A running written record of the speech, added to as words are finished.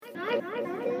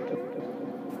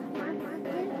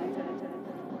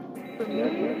They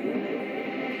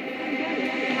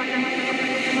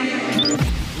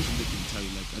can tell you,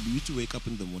 like, I used to wake up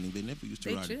in the morning. They never used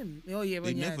to run. Gym. Oh yeah,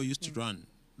 They never used to run.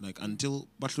 Like until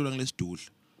Batulang stool.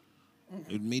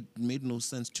 It made no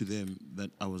sense to them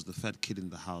that I was the fat kid in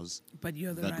the house. But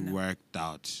you're the that runner. worked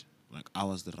out. Like I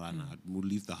was the runner. I would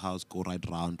leave the house, go right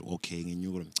round, okay, and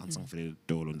you go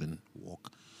and then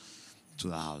walk to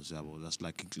the house. Yeah, that's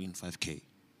like a clean 5K.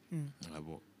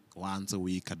 Once a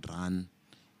week I'd run.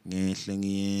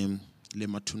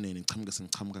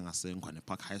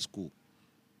 Park High School.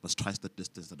 That's twice the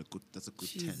distance. That's a good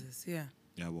 10. Jesus, yeah.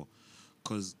 Yeah, well,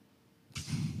 because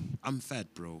I'm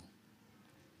fat, bro.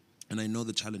 And I know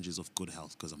the challenges of good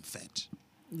health because I'm fat.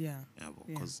 Yeah. Yeah,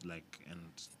 because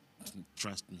and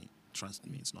trust me,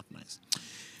 it's not nice.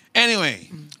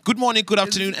 Anyway, good morning, good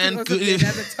afternoon, and good evening.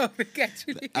 Another topic,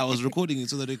 actually. I was recording it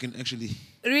so that you can actually.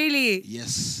 Really?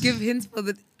 Yes. Give hints for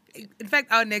the. In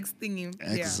fact, our next thing.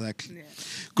 Exactly. Yeah.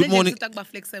 Good Then morning. You talk about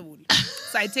flexible.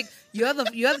 So I take you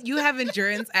have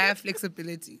endurance. I have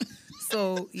flexibility.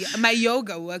 So yeah, my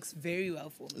yoga works very well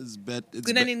for me. It's bad.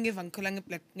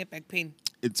 Back pain.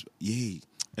 It's yay.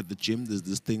 At the gym, there's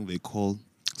this thing they call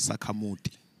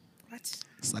sakamoti. What?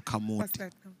 Sakamoti. What's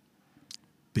that now?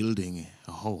 Building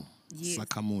a home. Yes.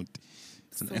 Sakamoti.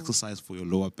 It's an So- exercise for your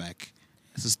lower back.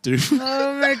 It's a steer.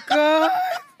 Oh my god.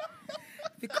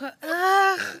 Because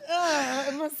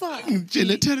my son.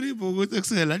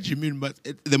 But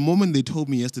the moment they told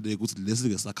me yesterday, let's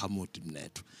get sakamoti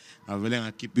net. I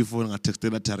really keep before I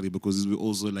texted Tari because we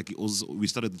also we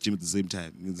started the gym at the same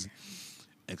time. It's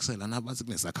excellent. And about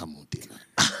sakamoti.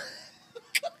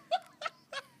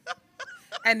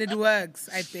 And it works.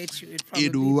 I bet you it probably.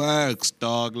 It works,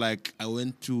 dog. Like I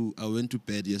went to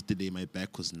bed yesterday. My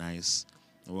back was nice.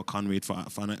 Oh, I can't wait for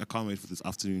this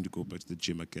afternoon to go back to the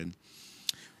gym again.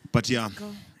 But yeah.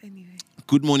 Go anyway.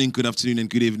 Good morning, good afternoon, and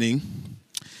good evening.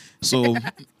 So,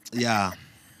 yeah,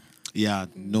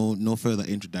 no further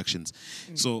introductions.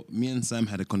 So, me and Sam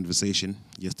had a conversation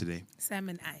yesterday. Sam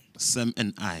and I. Sam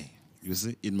and I, you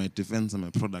see, in my defense, I'm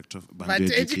a product of But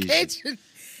Bantu education.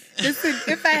 Listen,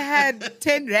 if I had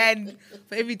 10 rand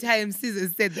for every time Caesar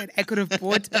said that, I could have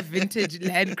bought a vintage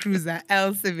Land Cruiser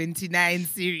L79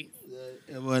 series.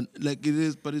 Yeah, but, like it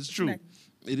is, but it's true. Like-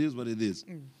 It is what it is.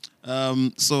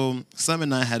 So Sam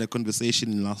and I had a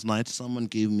conversation last night. Someone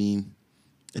gave me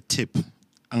a tip,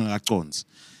 and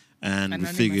we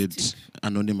figured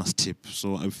anonymous tip.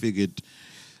 So I figured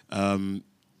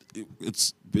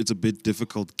it's a bit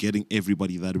difficult getting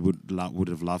everybody that would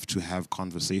have loved to have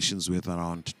conversations with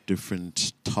around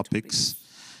different topics.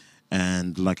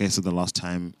 And like I said the last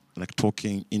time, like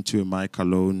talking into a mic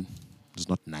alone is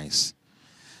not nice.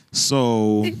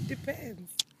 So It depends.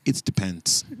 it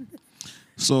depends.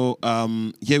 So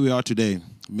here we are today,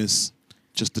 Miss,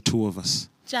 just the two of us.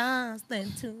 Just the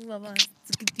two of us.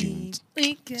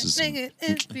 We can sing it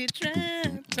if we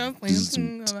try. Just the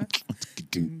two of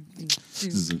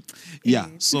us. Yeah.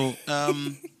 So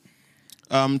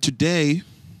today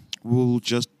we'll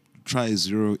just try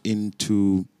zero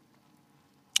into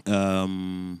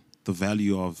the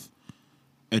value of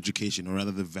education, or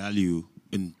rather the value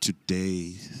in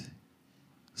today's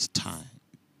time.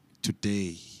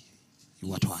 Today,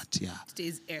 what? Yeah.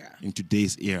 Today's era. In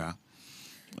today's era,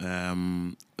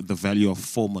 the value of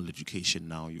formal education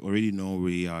now. You already know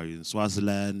we are in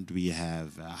Swaziland. We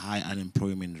have a high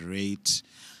unemployment rate.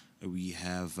 We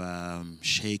have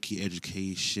shaky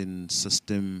education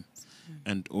system,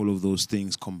 and all of those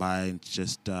things combined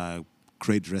just a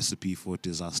great recipe for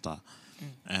disaster.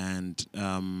 And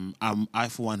I,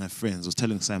 for one, have friends. I was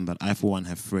telling Sam that I, for one,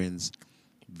 have friends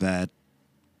that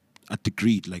are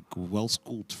degreed, like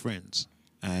well-schooled friends,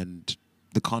 and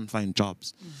they can't find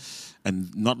jobs.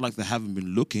 And not like they haven't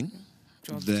been looking.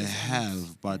 Jobs They just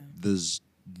have, but there's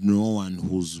no one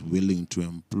who's willing to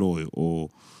employ, or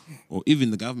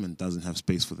even the government doesn't have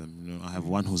space for them. You know, I have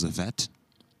one who's a vet,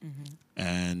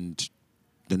 and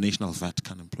the national vet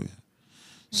can't employ her.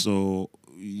 So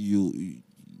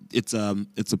it's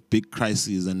a big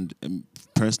crisis, and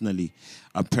personally,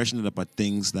 I'm passionate about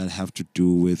things that have to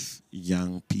do with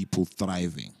young people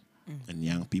thriving and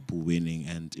young people winning.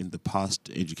 And in the past,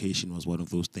 education was one of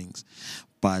those things.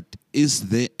 But is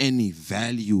there any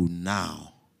value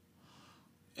now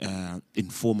in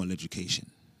formal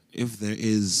education? If there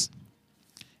is,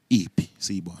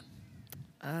 Seaborn.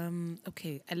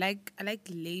 Okay, I like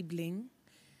labeling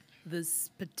this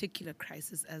particular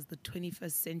crisis as the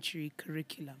 21st century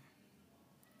curriculum.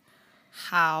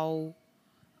 How,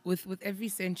 with every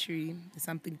century, there's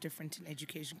something different in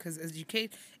education, because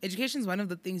education is one of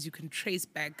the things you can trace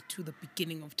back to the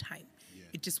beginning of time. Yeah.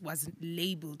 It just wasn't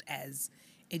labeled as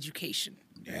education,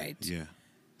 right? Yeah.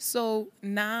 So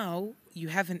now you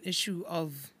have an issue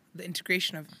of the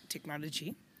integration of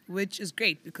technology, which is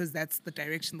great because that's the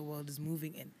direction the world is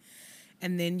moving in.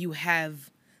 And then you have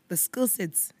the skill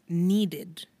sets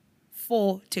needed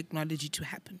for technology to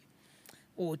happen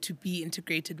or to be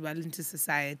integrated well into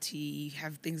society. You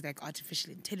have things like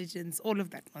artificial intelligence, all of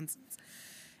that nonsense.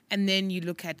 And then you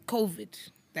look at COVID,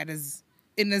 that is,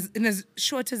 in as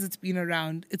short as it's been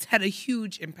around, it's had a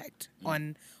huge impact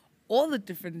on all the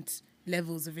different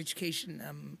levels of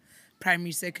education,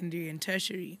 primary, secondary, and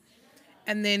tertiary.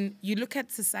 And then you look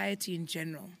at society in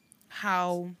general,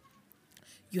 how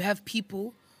you have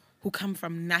people who come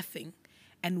from nothing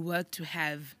and work to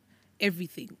have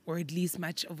everything, or at least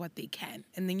much of what they can.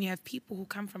 And then you have people who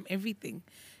come from everything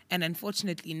and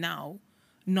unfortunately now,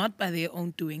 not by their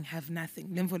own doing, have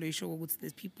nothing.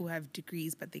 There's people who have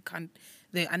degrees but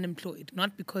they're unemployed.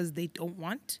 Not because they don't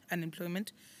want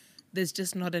unemployment, there's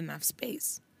just not enough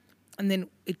space. And then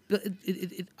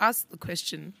it asks the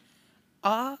question,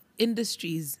 are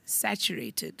industries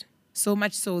saturated so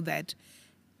much so that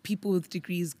people with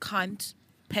degrees can't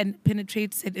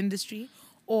penetrate said industry?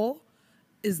 Or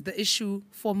is the issue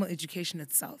formal education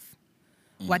itself?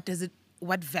 What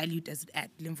value does it add?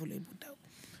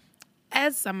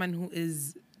 As someone who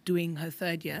is doing her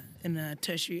third year in a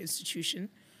tertiary institution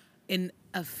in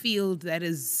a field that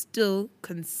is still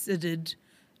considered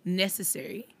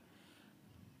necessary,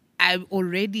 I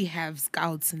already have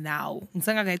scouts now.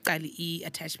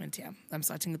 Attachment here. I'm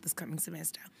starting it this coming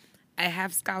semester. I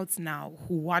have scouts now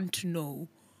who want to know,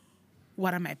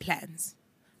 what are my plans?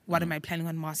 What am I planning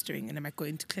on mastering? And am I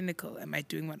going to clinical? Am I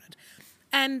doing what?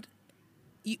 And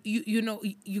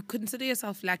you consider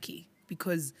yourself lucky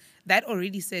because that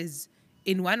already says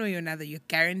in one way or another you're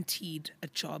guaranteed a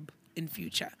job in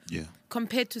future. Yeah.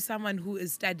 Compared to someone who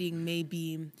is studying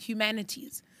maybe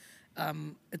humanities.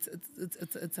 It's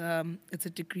a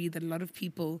degree that a lot of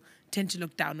people tend to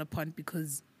look down upon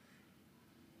because,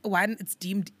 one, it's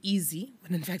deemed easy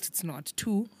when in fact it's not.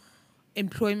 Two,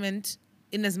 employment,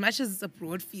 in as much as it's a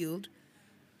broad field,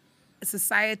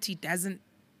 society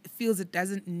feels it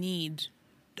doesn't need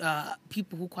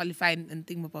people who qualify in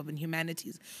thingamabob in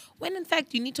humanities. When in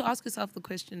fact you need to ask yourself the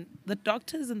question: the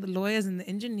doctors and the lawyers and the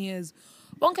engineers,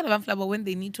 when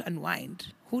they need to unwind,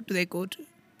 who do they go to?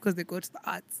 Because they go to the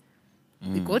arts.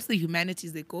 They go to the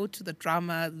humanities, they go to the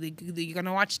drama, you're going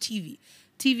to watch TV.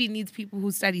 TV needs people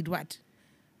who studied what?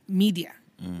 Media,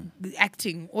 the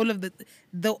acting, all of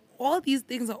all these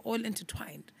things are all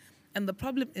intertwined. And the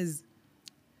problem is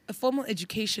a formal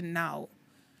education now,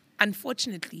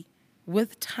 unfortunately,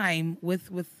 with time, with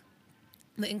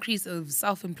the increase of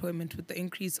self-employment, with the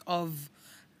increase of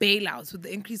bailouts, with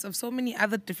the increase of so many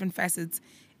other different facets,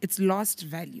 it's lost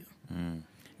value.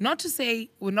 Not to say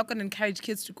we're not going to encourage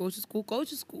kids to go to school,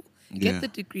 get the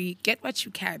degree, get what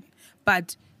you can.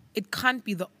 But it can't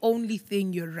be the only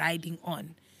thing you're riding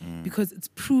on because it's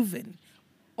proven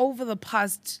over the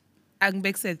past,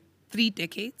 Angbek said, 3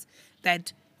 decades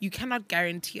that you cannot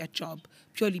guarantee a job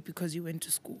purely because you went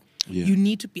to school. Yeah. You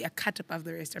need to be a cut above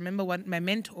the rest. I remember my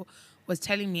mentor was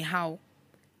telling me how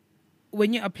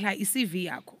when you apply CV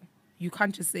yako, you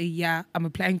can't just say, yeah, I'm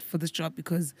applying for this job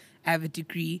because I have a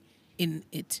degree in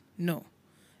it. No.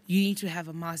 You need to have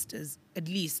a master's, at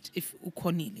least if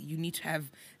ukonile. You need to have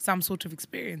some sort of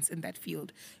experience in that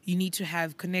field. You need to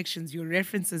have connections. Your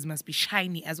references must be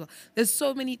shiny as well. There's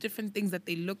so many different things that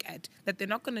they look at that they're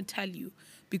not going to tell you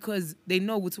because they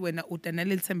know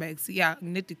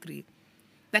degree.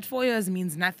 That 4 years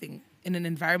means nothing in an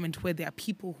environment where there are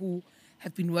people who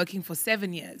have been working for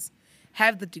 7 years,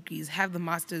 have the degrees, have the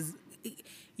masters.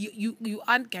 You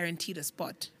aren't guaranteed a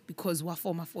spot because we're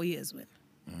 4 years when.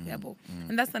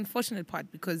 And that's the unfortunate part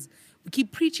because we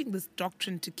keep preaching this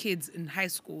doctrine to kids in high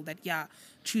school that,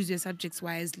 choose your subjects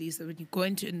wisely so when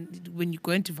you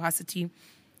go into varsity,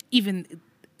 even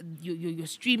your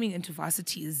streaming into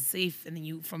varsity is safe, and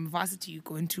then from varsity you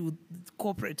go into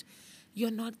corporate,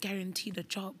 you're not guaranteed a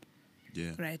job.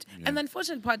 Yeah. Right? Yeah. And the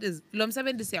unfortunate part is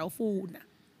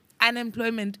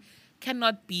unemployment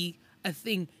cannot be a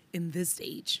thing in this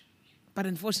age. But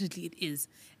unfortunately it is.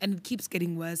 And it keeps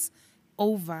getting worse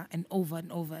over and over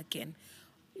and over again.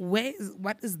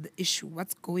 What is the issue?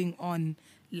 What's going on,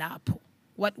 Lapo?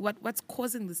 What's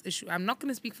causing this issue? I'm not going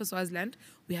to speak for Swaziland.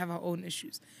 We have our own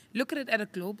issues. Look at it at a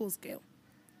global scale.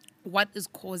 What is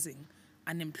causing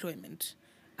unemployment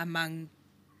among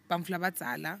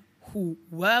Bamflabatzala who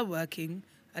were working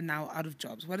and now out of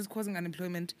jobs? What is causing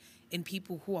unemployment in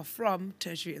people who are from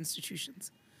tertiary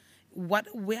institutions? Where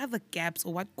are the gaps,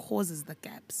 or what causes the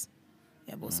gaps?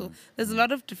 So there's a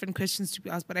lot of different questions to be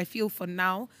asked, but I feel for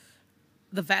now,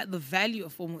 the value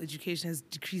of formal education has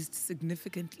decreased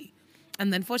significantly.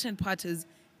 And the unfortunate part is,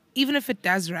 even if it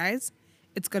does rise,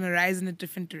 it's going to rise in a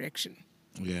different direction.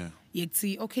 Yeah. You'd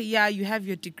see, okay, yeah, you have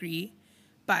your degree,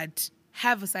 but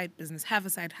have a side business, have a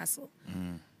side hustle.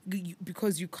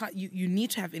 Because you can't, you need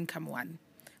to have income, one.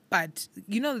 But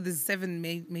there's 7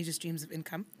 major streams of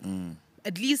income.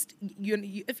 At least,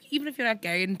 even if you're not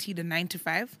guaranteed a 9 to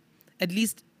 5, at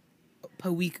least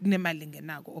per week,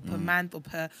 or per month, or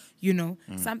per,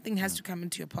 something has to come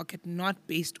into your pocket, not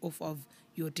based off of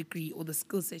your degree or the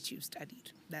skill set you've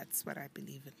studied. That's what I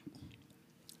believe in.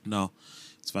 Now,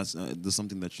 it's fast. There's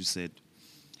something that you said,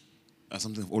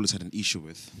 something I've always had an issue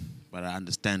with, but I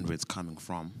understand where it's coming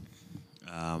from.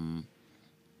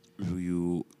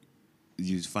 You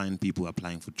find people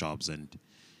applying for jobs, and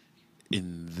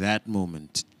in that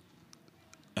moment,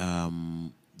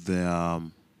 their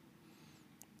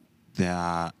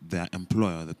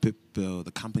employer,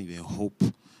 the company they hope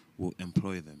will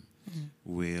employ them,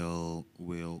 will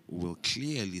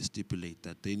clearly stipulate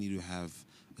that they need to have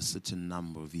a certain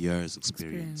number of years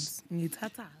experience.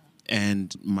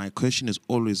 And my question has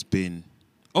always been,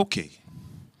 okay,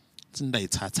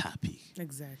 Exactly.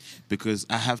 because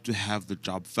I have to have the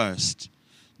job first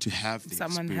to have the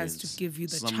Someone experience. has to give you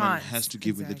the chance. Someone has to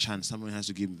give me the chance. Someone has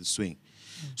to give me the swing.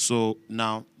 So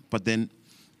now, but then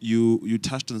you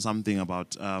touched on something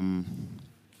about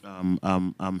having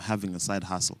a side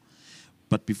hustle.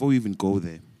 But before we even go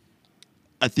there,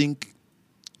 I think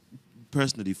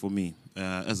personally for me,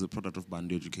 as a product of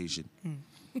Bandu education,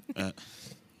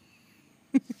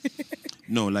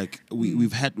 no, like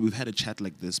we've had a chat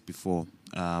like this before,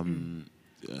 Kulile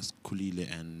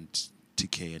and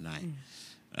TK and I,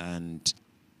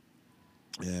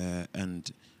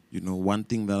 and one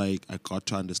thing that I got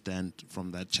to understand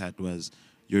from that chat was,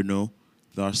 there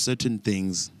are certain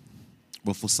things,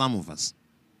 well, for some of us,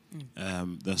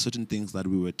 there are certain things that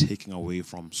we were taking away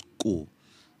from school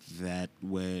that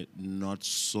were not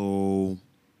so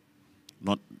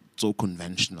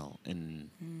conventional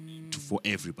for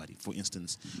everybody. For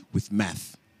instance, with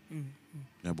math.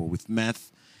 Yeah, but with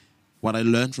math, what I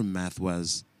learned from math,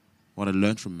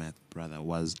 brother,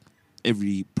 was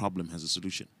every problem has a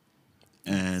solution,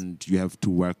 and you have to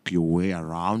work your way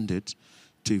around it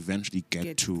to eventually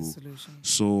get to the solution.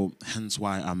 So hence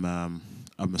why I'm a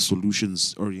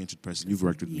solutions-oriented person. You've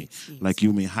worked with me. Yes. Like,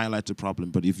 you may highlight a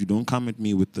problem, but if you don't come at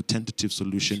me with the tentative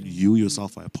solution, you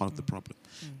yourself are a part of the problem.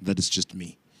 That is just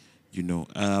me.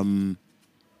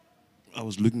 I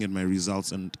was looking at my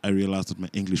results and I realized that my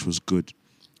English was good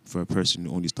for a person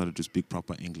who only started to speak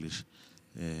proper English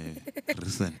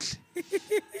recently.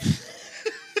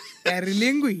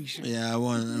 Language. Yeah,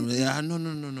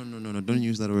 no. Don't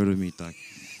use that word with me, dog.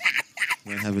 I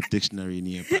don't have a dictionary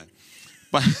nearby.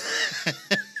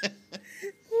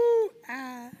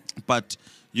 But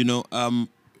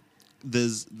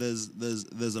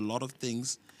there's a lot of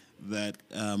things that,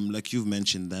 like you've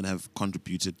mentioned, that have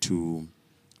contributed to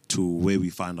where we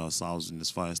find ourselves in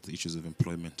as far as the issues of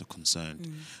employment are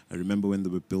concerned. I remember when they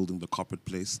were building the corporate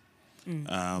place.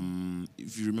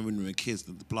 If you remember when we were kids,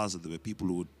 at the plaza, there were people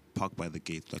who would park by the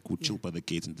gate, like would chill by the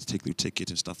gate and take their ticket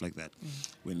and stuff like that.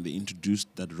 When they introduced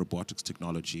that robotics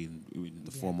technology in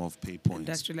the form of pay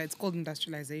points. It's called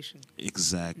industrialization.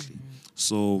 Exactly.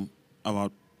 So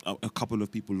about a couple of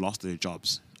people lost their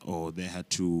jobs, or they had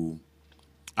to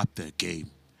up their game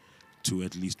to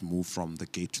at least move from the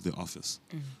gate to the office.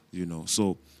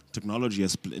 So technology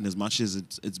has, in as much as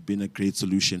it's been a great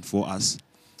solution for us,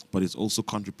 but it's also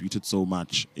contributed so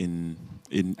much into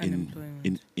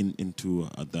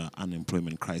the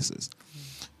unemployment crisis.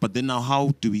 But then now,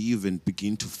 how do we even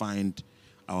begin to find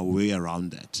our way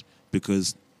around that?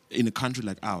 Because in a country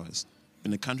like ours,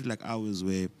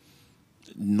 where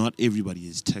not everybody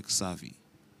is tech savvy.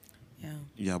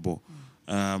 Yeah, but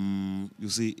you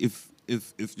see, if you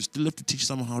still have to teach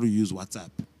someone how to use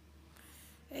WhatsApp,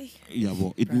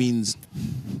 it means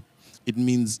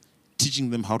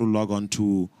teaching them how to log on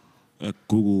to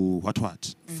Google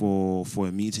for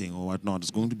a meeting or whatnot is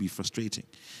going to be frustrating.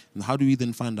 And how do we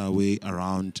then find our way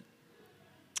around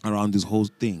this whole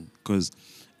thing? Because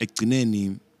in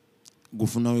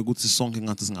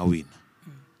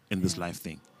this life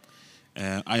thing.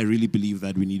 I really believe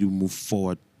that we need to move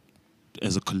forward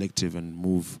as a collective and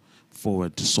move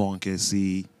forward to sonke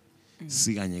si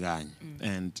kanye kanye.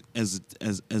 And as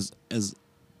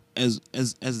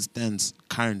it stands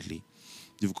currently,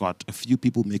 you've got a few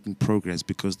people making progress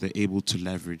because they're able to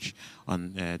leverage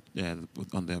on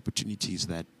the opportunities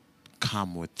that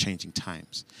come with changing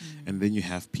times. And then you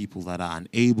have people that are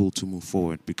unable to move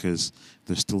forward because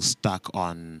they're still stuck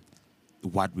on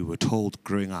what we were told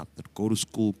growing up, that go to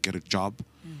school, get a job,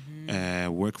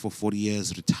 work for 40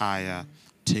 years, retire,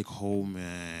 take home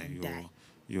die.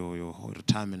 your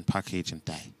retirement package and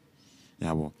die.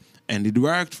 Yeah, well, and it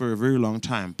worked for a very long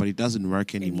time, but it doesn't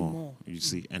work anymore. You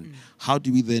see, and how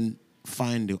do we then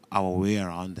find our way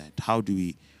around that? How do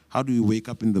we wake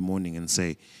up in the morning and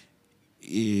say,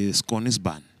 "Scone is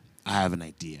ban. I have an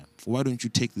idea. Why don't you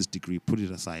take this degree, put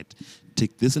it aside,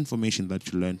 take this information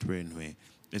that you learned where and where.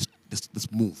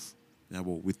 Let's move." Yeah,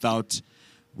 well, without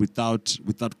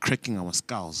cracking our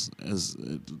skulls, as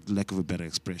lack of a better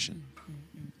expression.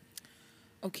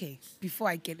 Okay, before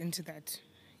I get into that,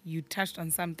 you touched on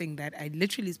something that I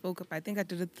literally spoke about. I think I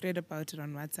did a thread about it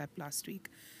on WhatsApp last week.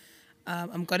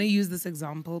 I'm going to use this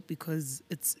example because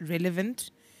it's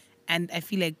relevant, and I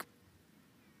feel like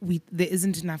there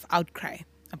isn't enough outcry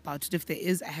about it. If there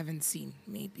is, I haven't seen,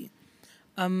 maybe.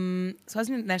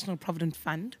 Swaziland National Provident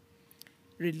Fund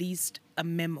released a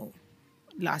memo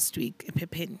last week, a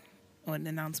PEPIN, or an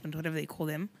announcement, whatever they call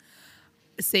them,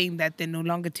 saying that they're no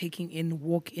longer taking in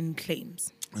walk-in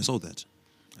claims. I saw that.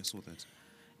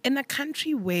 In a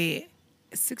country where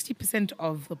 60%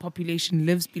 of the population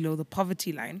lives below the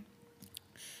poverty line,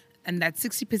 and that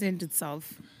 60%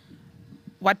 itself,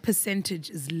 what percentage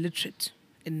is literate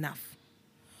enough?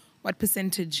 What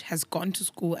percentage has gone to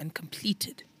school and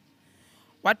completed?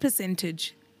 What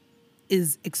percentage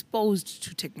is exposed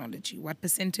to technology? What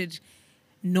percentage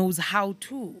knows how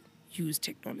to use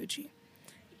technology?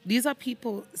 These are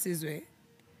people, Sizwe,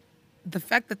 the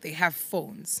fact that they have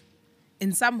phones,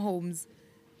 in some homes,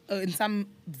 in some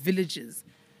villages,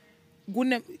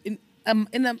 in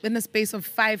a space of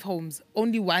 5 homes,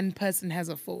 only one person has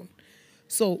a phone.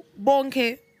 So,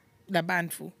 bonke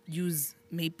labantu use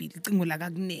maybe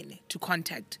to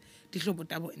contact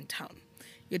Dihlobo in town.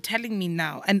 You're telling me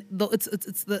now, and though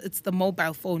it's the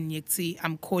mobile phone, you see,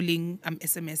 I'm calling, I'm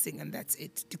SMSing, and that's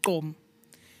it.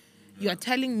 You are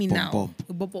telling me now,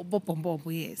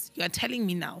 yes, you are telling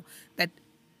me now that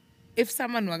if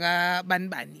someone waga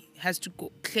banbani has to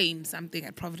go claim something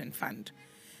at Provident Fund,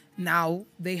 now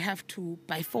they have to,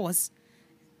 by force,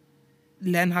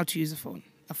 learn how to use a phone.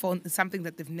 A phone is something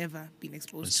that they've never been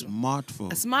exposed to.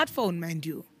 Smartphone. A smartphone, mind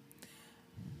you.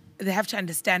 They have to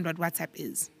understand what WhatsApp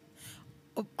is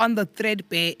on the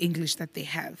threadbare English that they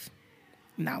have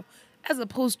now, as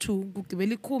opposed to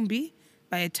Gugibeli Kumbi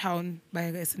by a town, by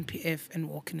a SNPF, and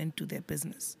walk in and do their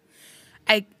business.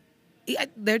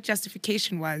 Their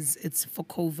justification was it's for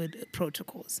COVID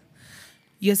protocols.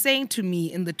 You're saying to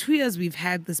me, in the 2 years we've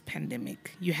had this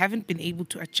pandemic, you haven't been able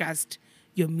to adjust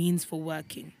your means for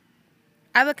working.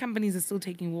 Other companies are still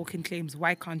taking walk-in claims.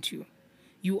 Why can't you?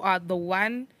 You are the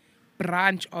one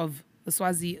branch of the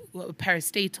Swazi,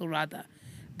 parastatal rather,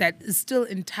 that is still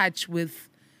in touch with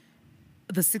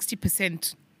the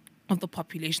 60% of the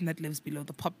population that lives below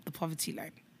the poverty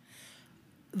line.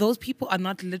 Those people are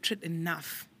not literate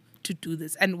enough to do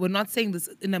this. And we're not saying this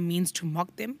in a means to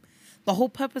mock them. The whole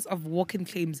purpose of walk-in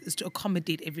claims is to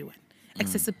accommodate everyone.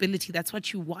 Accessibility, that's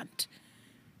what you want.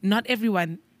 Not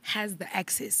everyone has the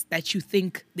access that you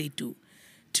think they do.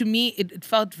 To me, it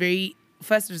felt very,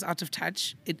 first it was out of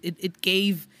touch. It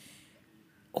gave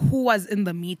who was in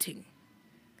the meeting.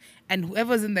 And whoever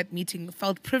was in that meeting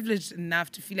felt privileged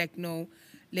enough to feel like, no,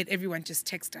 let everyone just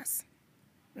text us,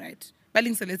 right? But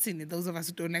let's see, those of us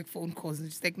who don't like phone calls, it's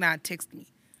just like, nah, text me.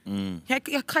 I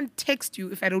can't text you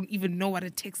if I don't even know what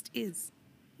a text is,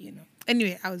 you know.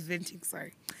 Anyway, I was venting,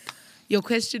 sorry. Your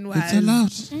question was... It's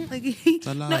allowed. It's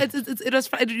allowed. No,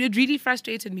 it really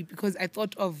frustrated me because I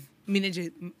thought of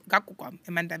Mineje Gakukwam,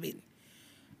 Emandabeni.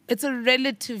 It's a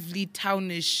relatively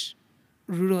townish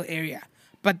rural area,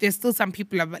 but there's still some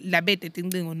people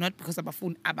labete or not because of a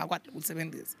phone.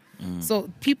 So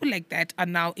people like that are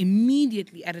now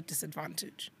immediately at a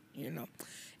disadvantage, you know.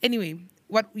 Anyway,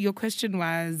 what your question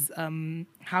was,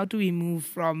 how do we move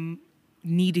from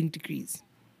needing degrees?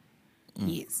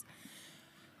 Yes.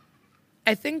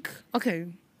 I think, okay,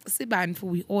 Sibanfu,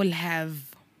 we all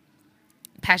have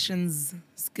passions,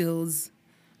 skills,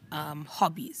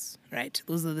 hobbies, right?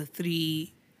 Those are the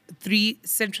three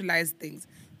centralized things.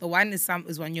 The one is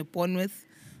one you're born with,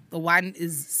 the one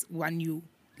is one you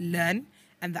learn,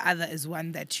 and the other is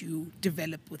one that you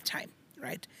develop with time,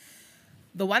 right?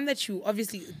 The one that you,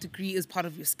 obviously, a degree is part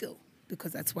of your skill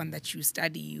because that's one that you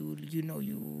study, you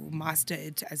master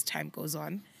it as time goes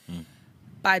on.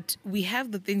 But we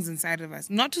have the things inside of us.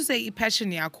 Not to say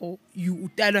passion yako, you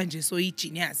utalwa nje so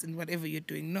genius in whatever you're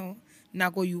doing. No.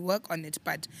 Nako, you work on it,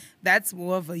 but that's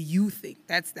more of a you thing.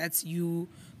 That's you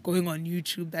going on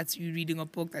YouTube, that's you reading a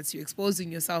book, that's you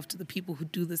exposing yourself to the people who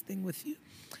do this thing with you.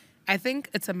 I think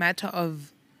it's a matter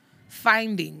of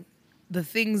finding the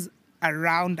things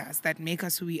around us that make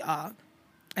us who we are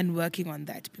and working on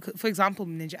that. Because, for example,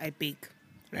 Ninja, I bake,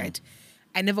 right?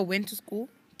 I never went to school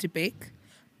to bake,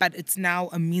 but it's now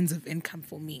a means of income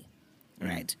for me,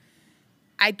 right?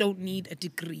 I don't need a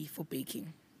degree for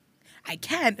baking. I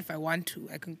can if I want to.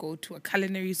 I can go to a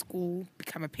culinary school,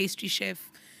 become a pastry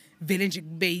chef, village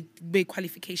bake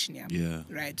qualification, Yeah.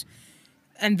 right?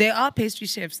 And there are pastry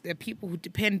chefs. There are people who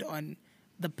depend on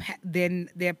then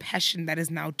their passion that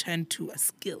is now turned to a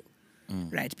skill,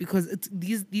 right? Because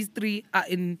these three are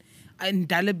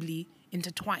indelibly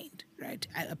intertwined, right?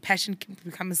 A passion can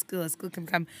become a skill can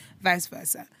become vice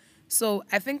versa. So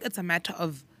I think it's a matter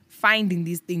of finding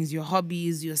these things, your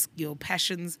hobbies, your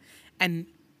passions, and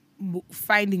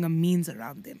finding a means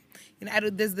around them. You know,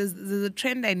 there's a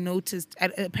trend I noticed.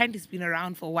 Apparently, it's been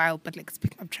around for a while, but like it's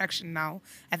picking up traction now.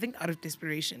 I think out of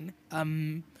desperation.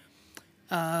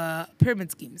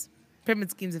 Pyramid schemes.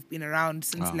 Pyramid schemes have been around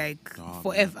since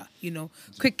forever. You know,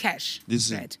 quick cash.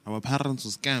 Listen, right? our parents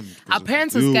were scammed. Our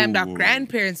parents were scammed. Our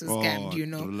grandparents were scammed. You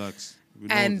know, relax.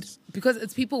 And because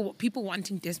it's people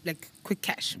wanting quick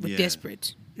cash, but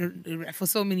desperate for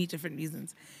so many different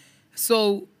reasons.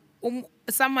 So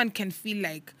someone can feel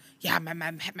like, yeah,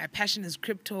 my passion is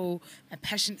crypto, my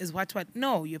passion is what.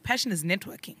 No, your passion is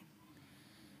networking.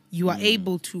 You are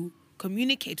able to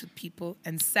communicate with people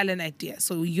and sell an idea.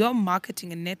 So you're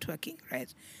marketing and networking,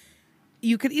 right?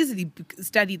 You could easily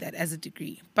study that as a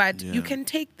degree, but you can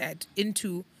take that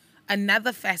into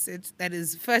another facet that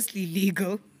is firstly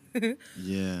legal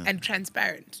and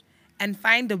transparent, and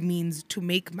find a means to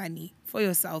make money for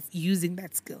yourself using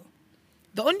that skill.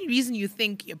 The only reason you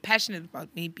think you're passionate about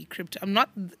maybe crypto, I'm not,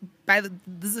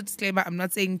 this is a disclaimer, I'm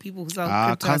not saying people who sell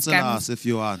crypto are cancel scammers. us if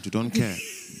you aren't. You don't care.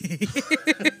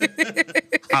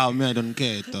 Man, I don't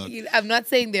care, dog. I'm not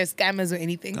saying they're scammers or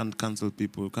anything. Can't cancel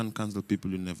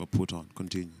people you never put on.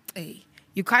 Continue. Hey,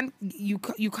 you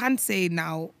can't say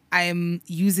now I am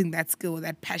using that skill,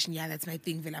 that passion. Yeah, that's my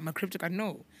thing. I'm a crypto guy.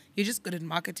 No, you're just good at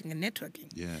marketing and networking.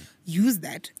 Yeah. Use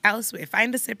that elsewhere.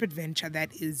 Find a separate venture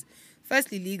that is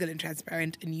firstly legal and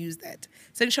transparent, and use that.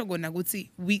 So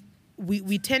we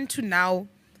tend to now.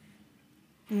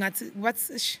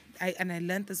 I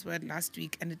learned this word last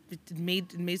week, and it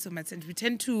made so much sense. We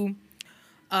tend to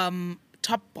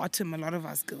top bottom a lot of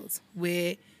our skills,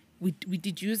 where we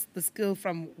deduce the skill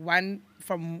from one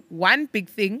big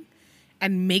thing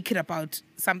and make it about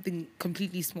something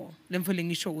completely small.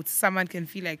 Someone can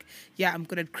feel like, yeah, I'm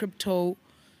good at crypto.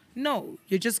 No,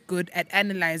 you're just good at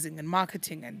analyzing and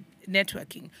marketing and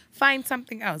networking. Find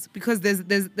something else, because there's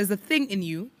a thing in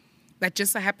you that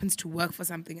just so happens to work for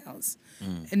something else.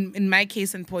 In my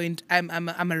case in point, I'm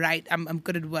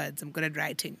good at words. I'm good at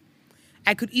writing.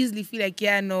 I could easily feel like,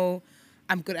 yeah, no,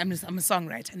 I'm good. I'm a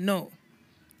songwriter. No,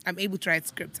 I'm able to write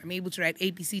scripts. I'm able to write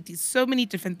ABCDs, so many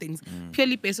different things,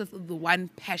 purely based off of the one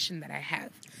passion that I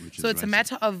have. So it's a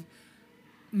matter of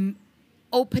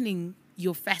opening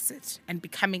your facet and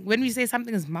becoming. When we say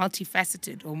something is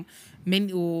multifaceted or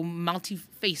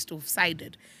multi-faced or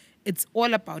sided, it's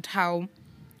all about how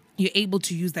you're able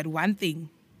to use that one thing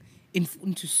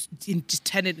to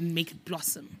turn it and make it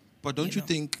blossom. But don't you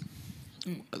think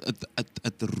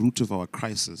at the root of our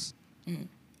crisis,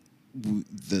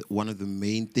 one of the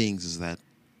main things is that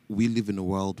we live in a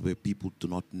world where people do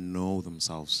not know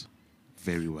themselves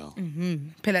very well.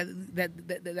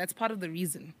 That's part of the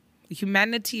reason.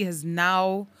 Humanity has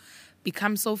now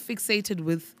become so fixated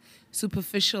with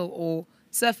superficial or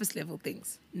surface level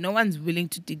things. No one's willing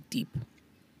to dig deep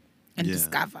and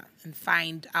discover and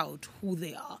find out who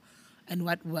they are and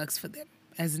what works for them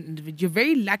as an individual. You're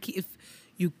very lucky if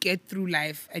you get through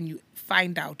life and you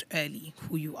find out early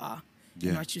who you are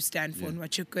and what you stand for and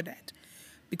what you're good at.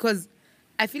 Because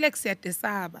I feel like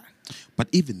siyatesaba. But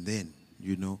even then,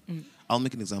 I'll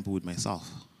make an example with myself.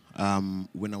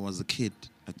 When I was a kid,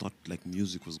 I thought like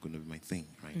music was going to be my thing,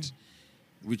 right?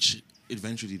 Which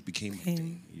eventually it became my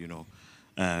thing,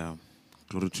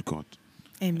 glory to God.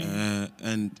 Amen.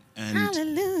 And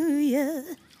Hallelujah.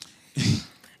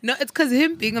 No, it's because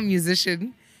him being a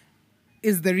musician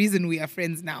is the reason we are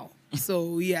friends now.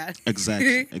 So yeah.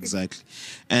 Exactly.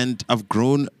 And I've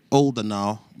grown older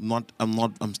now.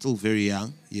 I'm still very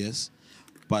young, yes.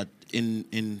 But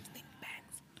it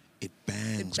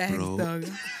bangs, bro. Dog.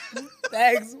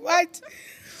 Bangs, what?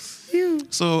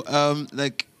 So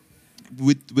like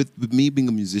with me being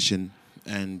a musician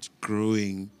and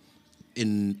growing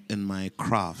in my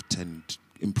craft and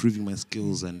improving my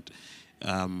skills and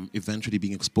eventually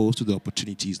being exposed to the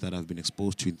opportunities that I've been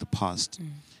exposed to in the past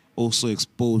also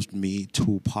exposed me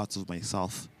to parts of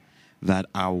myself that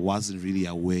I wasn't really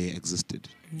aware existed,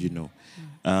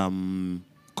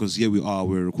 because here we are,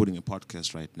 we're recording a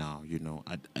podcast right now. You know,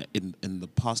 in the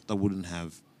past, I wouldn't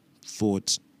have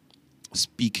thought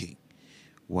speaking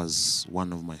was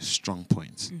one of my strong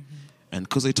points. And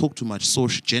because I talk too much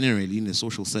generally in a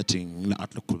social setting,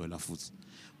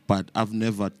 but I've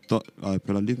never thought,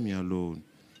 leave me alone.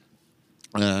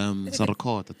 So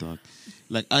record the dog.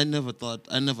 Like I never thought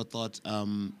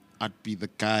I'd be the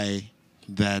guy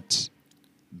that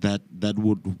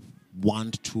would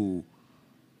want to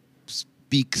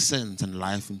speak sense and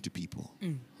life into people,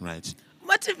 right?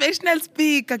 Motivational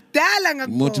speaker.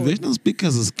 Motivational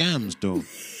speakers are scams, though.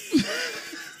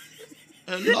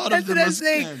 A lot That's of them what are I'm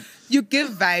saying. scams. You give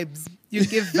vibes. You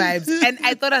give vibes. And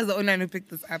I thought I was the only one who picked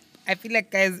this up. I feel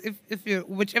like, guys, if you're,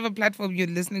 whichever platform you're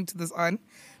listening to this on,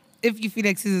 if you feel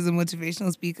like Sis is a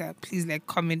motivational speaker, please like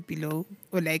comment below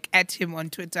or like at him on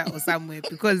Twitter or somewhere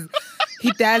because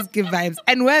he does give vibes.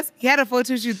 And Wes, he had a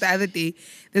photo shoot the other day.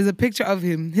 There's a picture of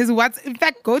him. In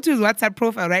fact, go to his WhatsApp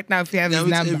profile right now if you have his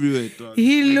number. Everywhere, dog.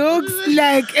 He looks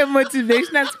like a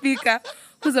motivational speaker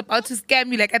who's about to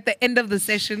scam you. Like at the end of the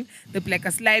session, there'll be like a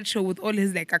slideshow with all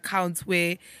his like accounts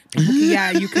where,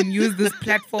 yeah, you can use this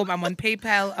platform. I'm on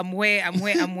PayPal. I'm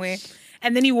where.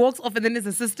 And then he walks off and then his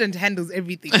assistant handles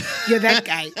everything. You're that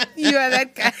guy. You are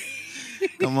that guy.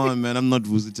 Come on, man. I'm not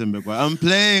Vusi Tembekwa. I'm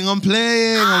playing.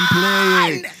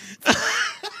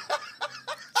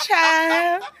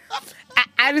 Child.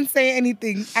 I didn't say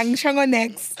anything. I'm Shango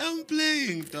next. I'm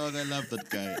playing, dog. I love that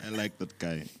guy. I like that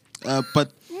guy.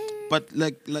 But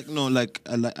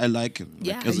I like him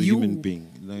as a human being.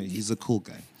 Like, he's a cool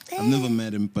guy. I've never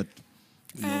met him, but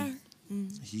you know,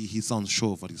 he sounds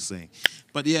sure of what he's saying.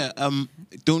 But yeah,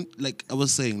 don't like I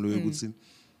was saying, Louis Gutsin,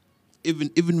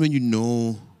 even when you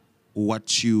know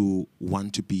what you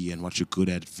want to be and what you're good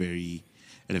at a very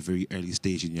early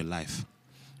stage in your life,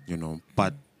 you know,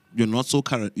 but you're not so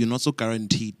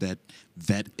guaranteed that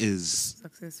is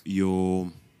Successful. your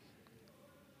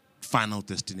final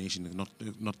destination,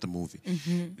 not the movie.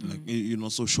 Like you're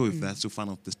not so sure if that's your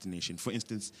final destination. For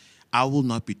instance, I will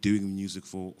not be doing music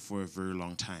for a very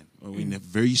long time.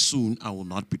 Very soon, I will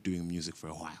not be doing music for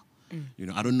a while. You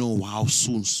know, I don't know how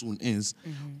soon is,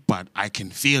 but I can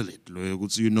feel it.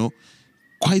 You know,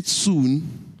 quite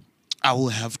soon, I will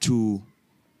have to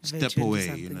step away,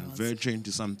 venture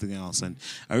into something else. And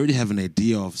I already have an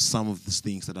idea of some of these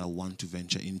things that I want to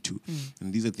venture into.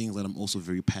 And these are things that I'm also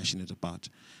very passionate about.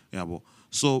 Yeah,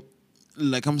 so,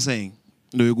 like I'm saying,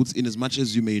 in as much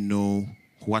as you may know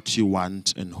what you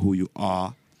want and who you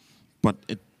are, but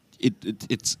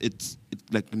it's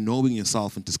like knowing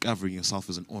yourself and discovering yourself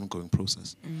is an ongoing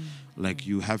process. Like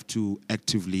you have to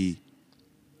actively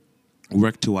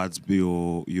work towards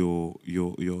your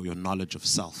knowledge of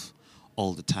self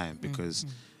all the time, because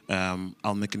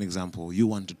I'll make an example. You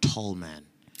want a tall man,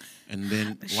 and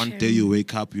then one day you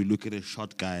wake up, you look at a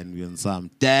short guy and you're some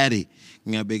daddy,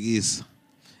 ngabegis.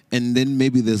 And then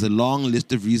maybe there's a long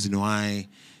list of reasons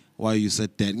why you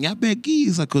said that.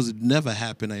 Ngabegis, because it never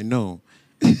happened, I know.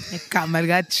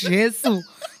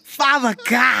 Father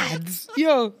God.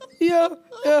 Yo.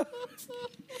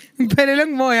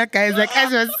 Pelelong more, guys, like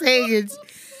as you're saying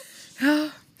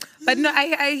it. But no,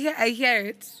 I hear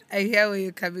it. I hear where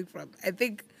you're coming from. I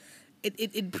think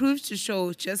it proves to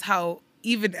show just how,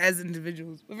 even as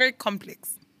individuals, we're very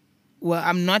complex. Well,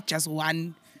 I'm not just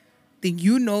one thing.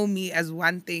 You know me as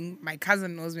one thing. My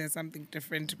cousin knows me as something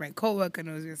different. My coworker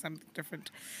knows me as something different.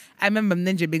 I remember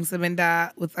Mnenje being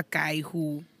Samenda with a guy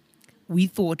who we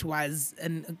thought was,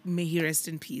 and may he rest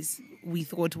in peace, we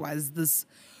thought was this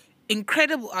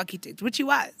incredible architect, which he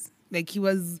was. Like he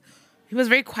was a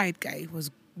very quiet guy. He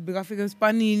was big figure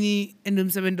spanini and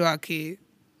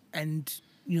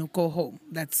go home.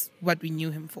 That's what we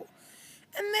knew him for.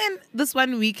 And then this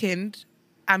one weekend,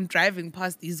 I'm driving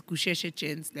past these Gusheshe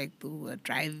chains, like the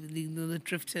driving, the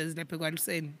drifters, like people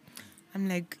saying. I'm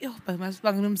like, yo, but my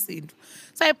saying.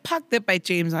 So I parked there by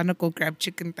James. I want to go grab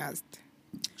chicken dust.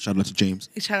 Shout out to James.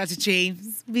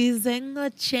 Bizengo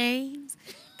James.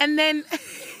 And then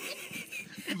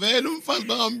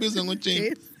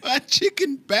James.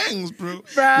 Chicken bangs, bro.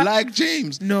 Bruh. Like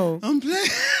James. No. I'm playing.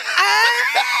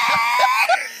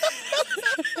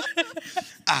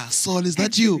 Saul, is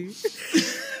that you?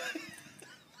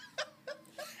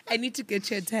 I need to get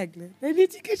your tagline.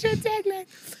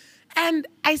 And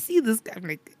I see this guy, I'm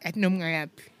like, I know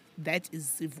that is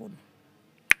Sivon.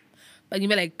 But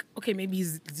you're like, okay, maybe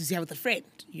he's here with a friend,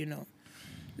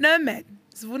 No, man.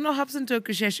 Sivon hops into a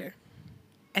kusheshe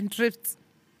and drifts.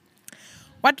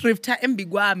 What drifter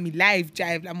mbigwa mi live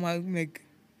jive? I'm like,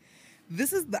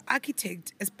 this is the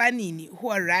architect Espanini who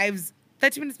arrives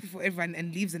 30 minutes before everyone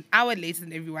and leaves an hour later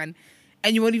than everyone,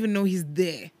 and you won't even know he's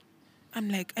there. I'm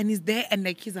like, and he's there, and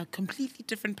like he's a completely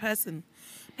different person.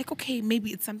 Like, okay,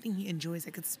 maybe it's something he enjoys,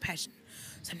 like it's his passion.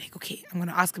 So I'm like, okay, I'm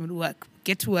gonna ask him to work.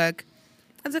 Get to work.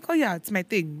 I was like, oh yeah, it's my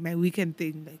thing, my weekend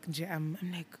thing. Like, I'm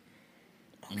like,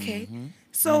 okay.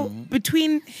 So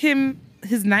between him,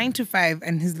 his 9 to 5,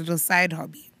 and his little side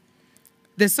hobby,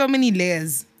 there's so many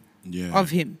layers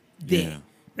of him there, Yeah.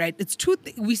 right? It's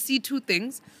we see two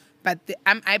things, but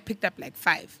I picked up like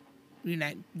 5. You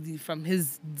know, from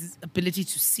his ability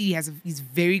to see, he's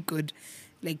very good.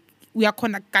 Like we are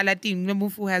connected. Remember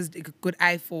who has like, a good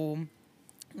eye for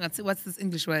what's this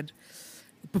English word?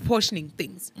 Proportioning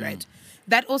things, right?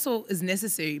 That also is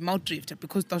necessary, mouth drifter,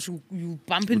 because you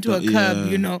bump into a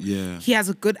curb, you know. Yeah. He has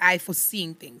a good eye for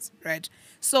seeing things, right?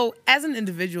 So as an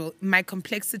individual, my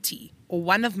complexity, or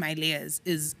one of my layers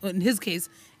is, in his case,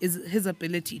 is his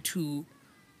ability to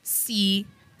see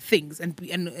things and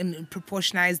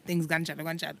proportionize things.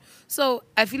 Ganjalo. So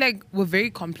I feel like we're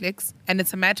very complex, and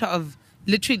it's a matter of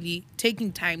literally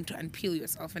taking time to unpeel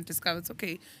yourself and discover it's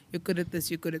okay, you're good at this,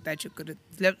 you're good at that, you're good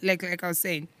at like I was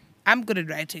saying, I'm good at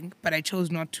writing, but I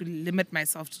chose not to limit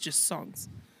myself to just songs.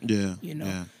 Yeah. You know.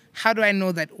 Yeah. How do I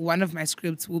know that one of my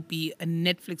scripts will be a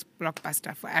Netflix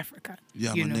blockbuster for Africa?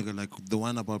 Yeah, you my know? nigga, like the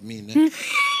one about me, ne?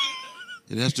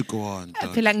 It has to go on. I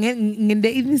Dog. feel like in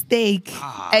the mistake,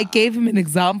 I gave him an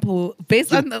example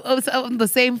based on the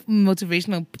same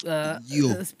motivational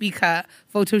speaker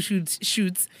photo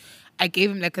shoots. I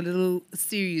gave him like a little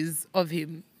series of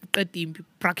him.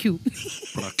 Praku.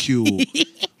 Praku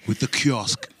with the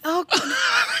kiosk. Oh,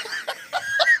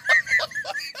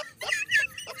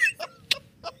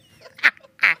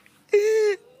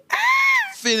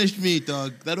 Finished me,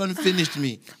 dog. That one finished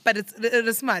me. but it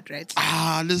is smart, right?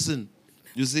 Listen.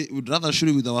 You see, we'd rather shoot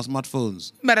it with our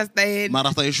smartphones. Mara staying.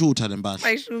 Mara stay shoot them back.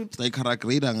 I shoot. Stay character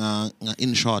nga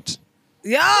in shot.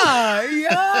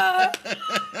 Yeah.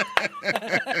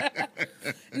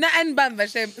 Nah, and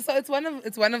bamba shame. So it's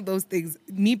one of those things.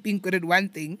 Me being good at one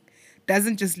thing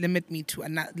doesn't just limit me to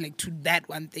another, like to that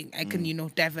one thing. I can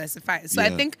diversify. So I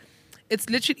Yeah. think it's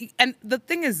literally, and the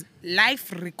thing is,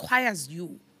 life requires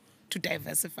you to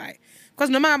diversify. Because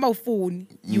no matter about phone,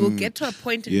 you will get to a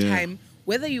point in time,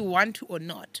 whether you want to or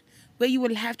not, where you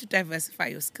will have to diversify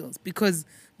your skills because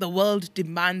the world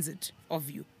demands it of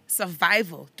you.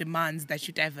 Survival demands that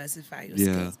you diversify your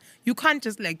skills. You can't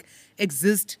just like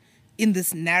exist in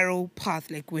this narrow path,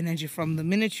 like when you're from the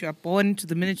minute you are born to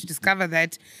the minute you discover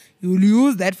that, you'll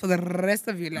use that for the rest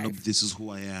of your life. Look, this is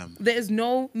who I am. There is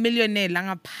no millionaire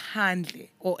langa pandle,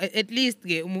 or at least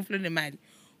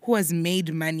who has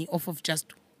made money off of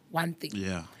just one thing.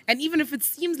 Yeah. And even if it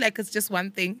seems like it's just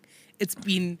one thing, it's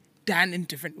been done in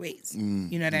different ways.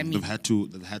 You know what I mean? They've had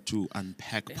to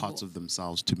unpack parts of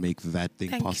themselves to make that thing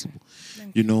Thank you. possible.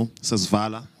 You know, says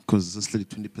Vala, because it's still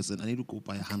 20%. I need to go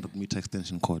buy a 100-meter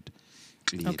extension cord.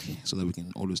 Clearly, Okay. so that we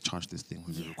can always charge this thing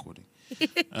when we're recording.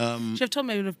 Should have told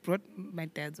me I would have brought my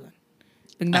dad's one.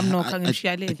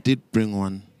 I did bring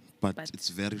one, but it's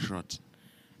very short.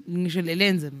 Yeah. I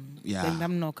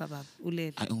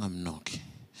ungamnoki.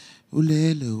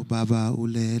 Ulele, ubaba,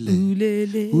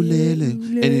 ulele. Ulele.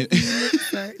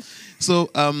 Anyway. So,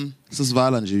 Sis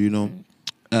Vala, you know,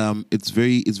 it's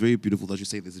very beautiful that you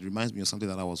say this. It reminds me of something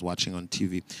that I was watching on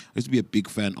TV. I used to be a big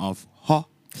fan of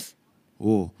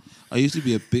I used to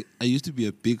be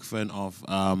a big fan of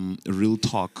Real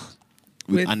Talk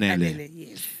with Anele.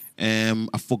 Yes.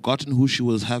 I've forgotten who she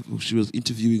was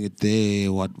interviewing it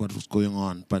there, what was going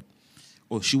on, but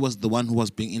she was the one who was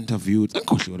being interviewed. But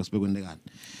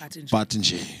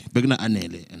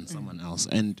Anele and someone else.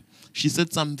 And she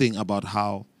said something about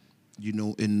how, you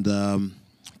know, in the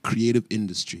creative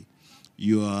industry,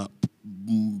 you are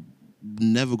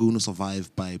never going to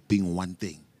survive by being one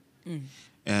thing.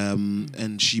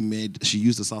 And she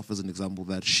used herself as an example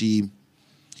that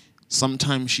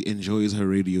sometimes she enjoys her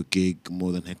radio gig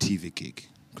more than her TV gig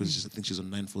because I think she's on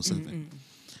 947.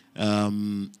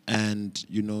 And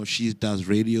you know, she does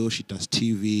radio, she does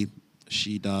TV,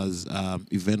 she does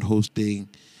event hosting.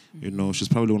 You know, she's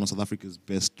probably one of South Africa's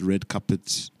best red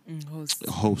carpet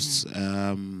hosts.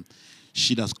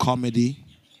 She does comedy.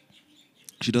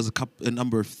 She does a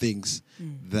number of things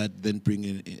that then bring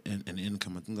in an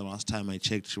income. I think the last time I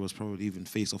checked, she was probably even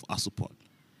face of Asupol.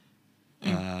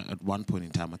 At one point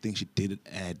in time, I think she did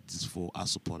ads for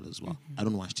Asupol as well. I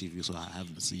don't watch TV, so I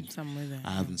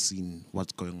haven't seen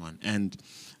what's going on. And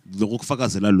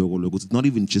it's not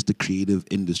even just a creative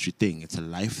industry thing; it's a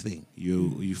life thing.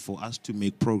 You for us to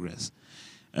make progress,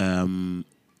 even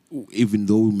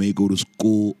though we may go to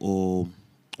school or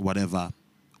whatever,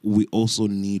 we also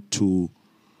need to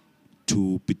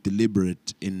be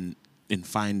deliberate in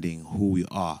finding who we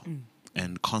are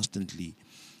and constantly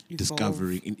Evolve.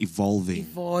 discovering and evolving.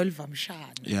 Evolve,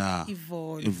 Mshana. Yeah.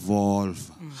 Evolve.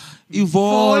 Evolve.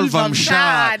 Evolve,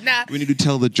 Mshana. Mshana. We need to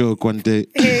tell the joke one day.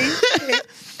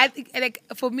 I think, like,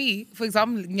 for me, for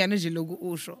example, Nyana Jilogo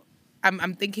Osho,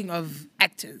 I'm thinking of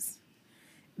actors.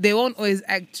 They won't always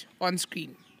act on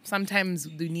screen. Sometimes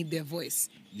they need their voice.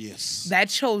 Yes.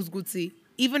 That shows, Gutsi.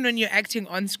 Even when you're acting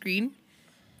on screen,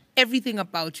 everything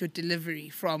about your delivery,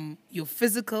 from your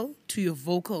physical to your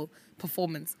vocal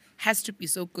performance, has to be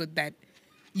so good that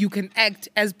you can act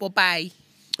as Popeye,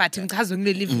 but Ngicazwe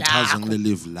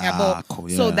ngilelive Yabo. lakho,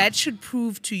 So yeah. that should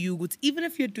prove to you, Gutsi, even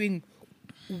if you're doing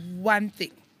one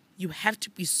thing, you have to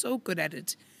be so good at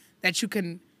it that you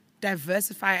can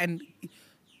diversify and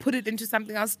put it into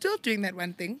something else, still doing that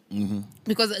one thing.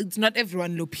 Because it's not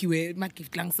everyone lopiwe,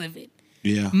 gift lang 7.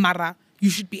 Yeah. Mara, you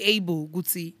should be able,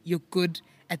 Gutsi, you're good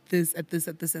at this, at this,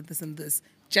 at this, at this, and this,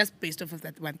 just based off of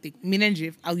that one thing. Me and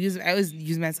Jeff, I always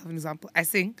use myself as an example. I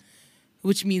sing,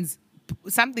 which means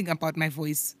something about my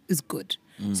voice is good.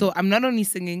 So I'm not only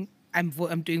singing, I'm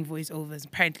doing voiceovers.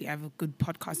 Apparently, I have a good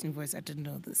podcasting voice. I didn't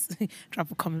know this.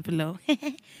 Drop a comment below.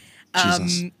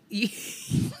 Jesus.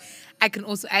 I can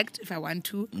also act if I want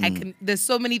to. There's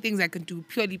so many things I can do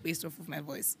purely based off of my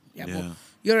voice. Yeah.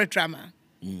 You're a drummer,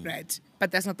 right? But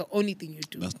that's not the only thing you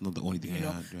do. That's not the only thing I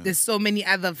had. Yeah. There's so many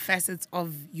other facets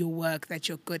of your work that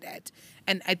you're good at.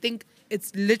 And I think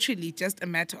it's literally just a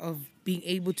matter of being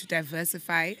able to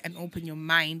diversify and open your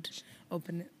mind,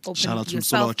 open Shout out to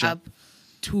yourself Msolocha. up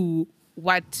to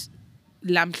what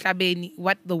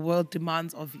the world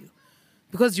demands of you.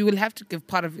 Because you will have to give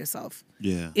part of yourself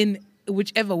in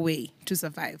whichever way to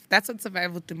survive. That's what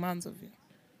survival demands of you,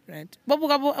 right?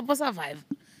 Abo survive.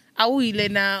 Awuyile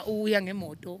na uya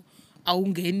ngemoto,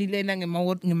 awungeni lena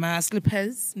ngema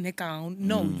slippers, negown.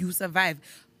 No, you survive.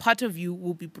 Part of you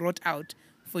will be brought out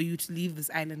for you to leave this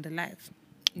island alive.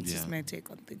 It's just my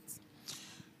take on things.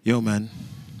 Yo, man.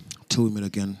 Till we meet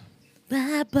again.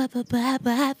 Bye, bye, bye, bye,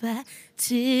 bye, bye.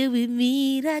 Till we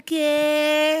meet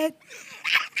again.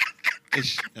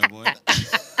 Ish, yeah, boy.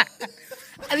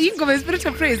 You can go and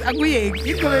spiritual praise. I'm going.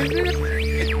 You can go and